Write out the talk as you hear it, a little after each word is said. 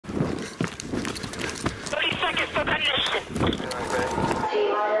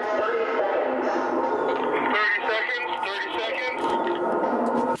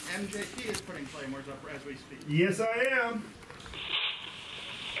Yes, I am.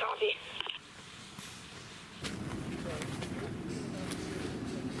 Copy.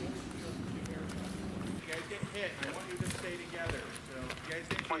 You guys get hit, I want you to stay together. So you guys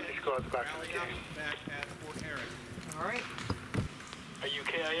get hit, rally up back at Fort Harris. All right. Are you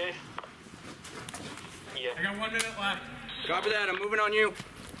KIA? Yeah. I got 1 minute left. Copy that, I'm moving on you.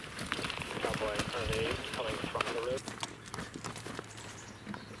 Cowboy, are they coming from the road?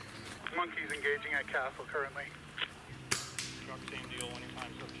 Monkeys engaging at Castle currently. Truck, same deal,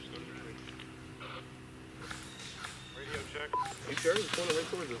 anytime, so just go to the tree. Radio check. You sure? He's going right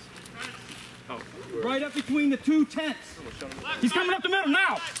towards us. Oh. Right up between the two tents. He's coming up the middle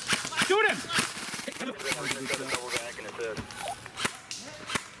now. Shoot him.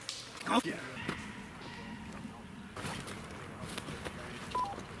 Oh, yeah.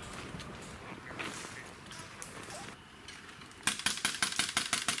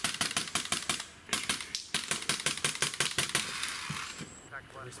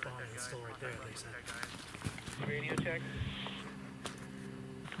 Responding, it's still right there, they said. Radio check.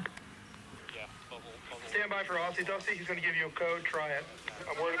 Yeah, bubble. Stand by for Aussie Dusty. He's going to give you a code. Try it.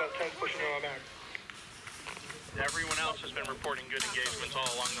 I'm worried about 10 pushing on back. Everyone else has been reporting good engagements all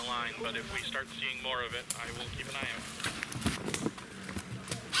along the line, but if we start seeing more of it, I will keep an eye out.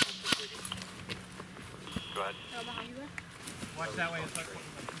 Go ahead. Watch that way. Let's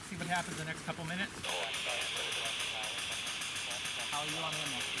see what happens the next couple minutes. How are you on him?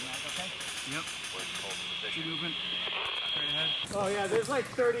 Okay? Yep. Keep moving. Straight ahead. Oh yeah, there's like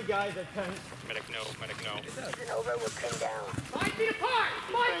 30 guys at 10. Medic no, medic no. Nova will come down. 5 feet apart!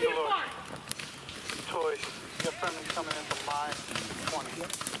 5 feet apart! Toys. You got friendlies coming in from mine. 20.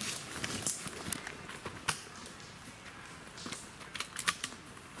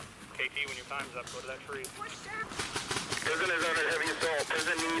 KT, when your time's up, go to that tree. Prison is under heavy assault.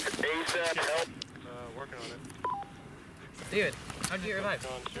 Prison needs ASAP help. Working on it. David, how'd you get revived?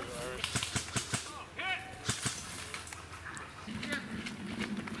 Going to Irish.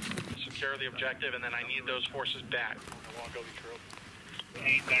 Secure the objective, and then I need those forces back. I want to go be true.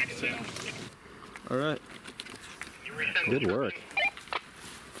 Back and down. All right. Good work.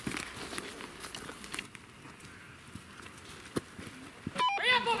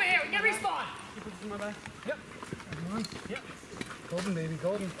 Hurry up over here! We can respawn! Yep. Yep. Golden, baby,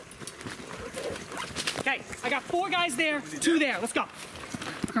 golden. Okay, I got 4 guys there, 2 there. Let's go.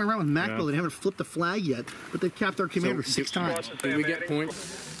 Fucking around with Macville, they haven't flipped the flag yet, but they've capped our commander 6 times. Did we get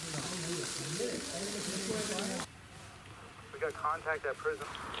points? We got contact at prison.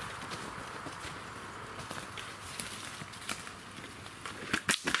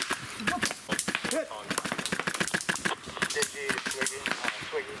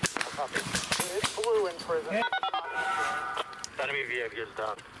 Swiggy. Copy. It's blue in prison. Enemy VIP gets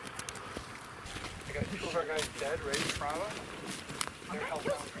down. I got 2 of our guys dead, ready to Bravo. They're held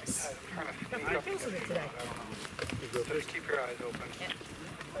down pretty tight. I'm trying to sneak up. So just keep your eyes open.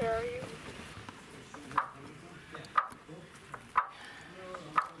 Where are you?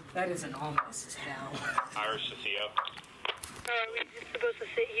 That is an ominous as hell. Irish to CO. We're supposed to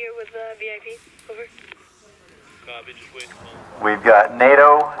sit here with VIP. Over. Copy, just wait. We've got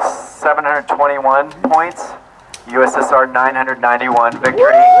NATO 721 points, USSR 991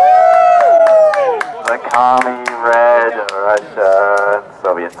 victory. The Commie, Red, Russia, and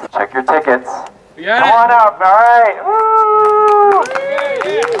Soviets. Check your tickets. Come on out, alright.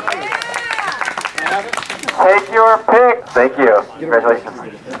 Take your pick. Thank you. Congratulations.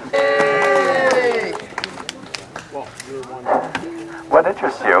 What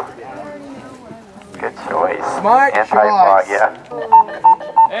interests you? Good choice. Smart Anti-fog, choice. yeah.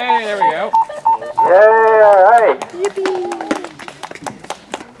 Hey, there we go. Yay, alright.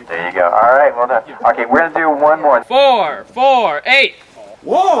 There you go. Alright, well done. Okay, we're going to do one more. 4, 4, 8.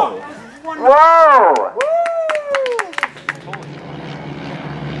 Whoa! Whoa!